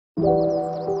Hey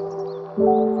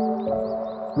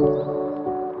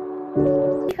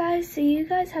guys, so you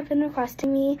guys have been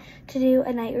requesting me to do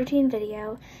a night routine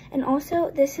video, and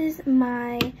also this is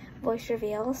my voice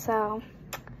reveal, so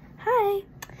hi.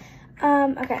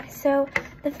 Okay, so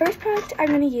the first product I'm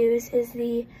going to use is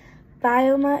the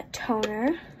Byeeee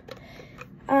toner.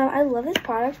 I love this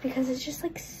product because it's just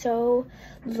like so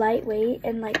lightweight,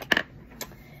 and like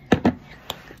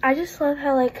I just love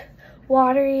how like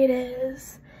watery it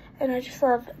is, and I just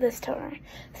love this toner.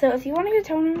 So if you want to get a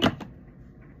toner,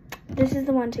 this is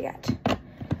the one to get.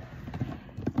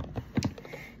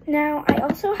 Now I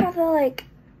also have the like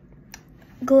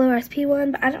Glow Recipe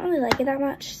one, but I don't really like it that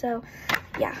much, so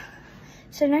yeah.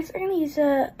 So next I'm going to use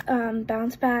a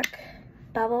Bounce Back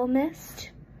Bubble Mist.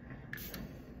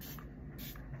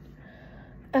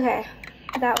 Okay,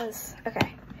 that was,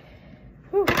 okay.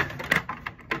 Whew.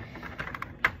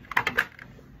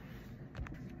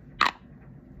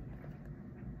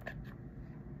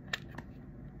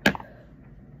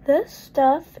 This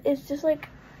stuff is just like,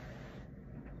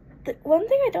 the one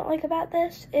thing I don't like about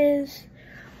this is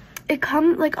a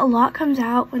lot comes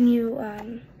out when you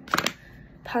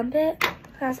pump it,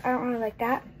 because I don't really like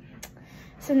that.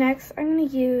 So next I'm going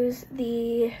to use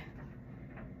the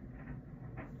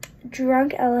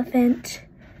Drunk Elephant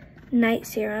Night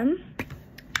Serum.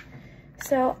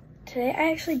 So today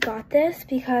I actually got this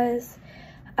because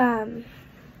I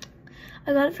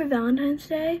got it for Valentine's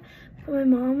Day, but my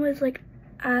mom was like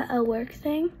at a work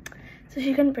thing, so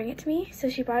she couldn't bring it to me, so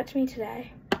she brought it to me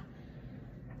today.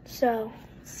 So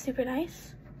super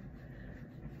nice.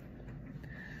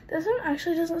 This one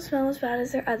actually doesn't smell as bad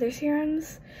as their other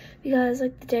serums, because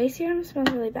like the day serum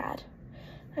smells really bad.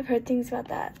 I've heard things about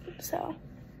that, so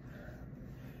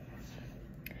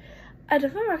I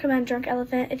definitely recommend Drunk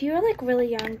Elephant. If you are like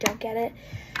really young, don't get it,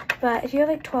 but if you're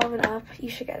like 12 and up, you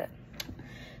should get it.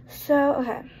 So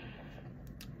okay,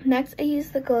 next I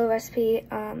use the Glow Recipe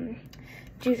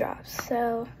Dew Drops.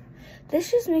 So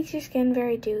this just makes your skin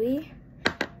very dewy,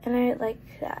 and I like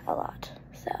that a lot.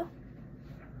 So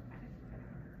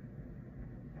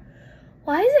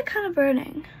why is it kind of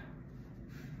burning?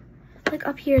 Like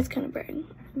up here it's kind of burning.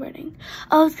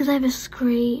 Oh, it's because I have a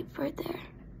scrape right there.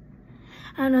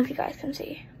 I don't know if you guys can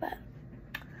see, but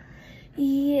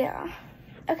yeah.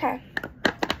 Okay.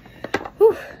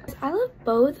 Whew. I love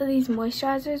both of these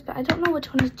moisturizers, but I don't know which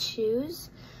one to choose.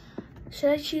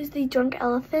 Should I choose the Drunk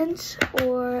Elephant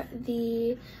or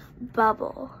the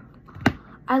Bubble?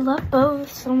 I love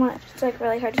both so much. It's like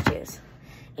really hard to choose.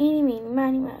 Eeny, meeny,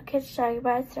 miny, moe. Kids try your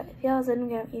best stuff. If y'all didn't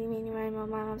go, eeny, meeny, miny, moe.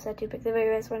 My mom said to pick the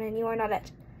very best one, and you are not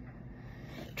it.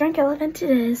 Drunk Elephant it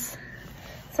is.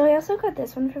 So I also got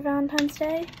this one for Valentine's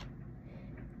Day,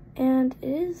 and it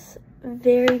is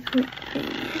very creamy.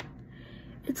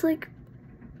 It's like,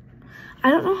 I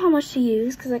don't know how much to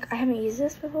use because like I haven't used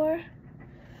this before,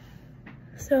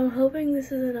 so I'm hoping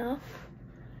this is enough.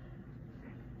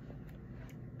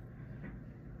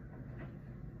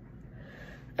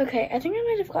 Okay, I think I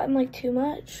might have gotten like too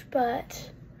much,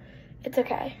 but it's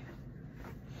okay.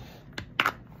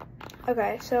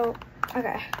 Okay, so,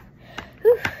 okay.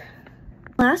 Whew.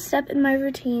 Last step in my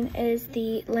routine is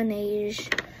the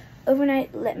Laneige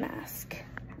Overnight Lip Mask.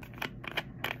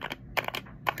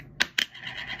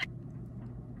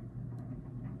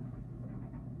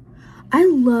 I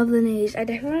love Laneige.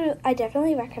 I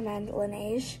definitely recommend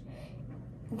Laneige.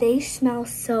 They smell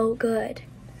so good.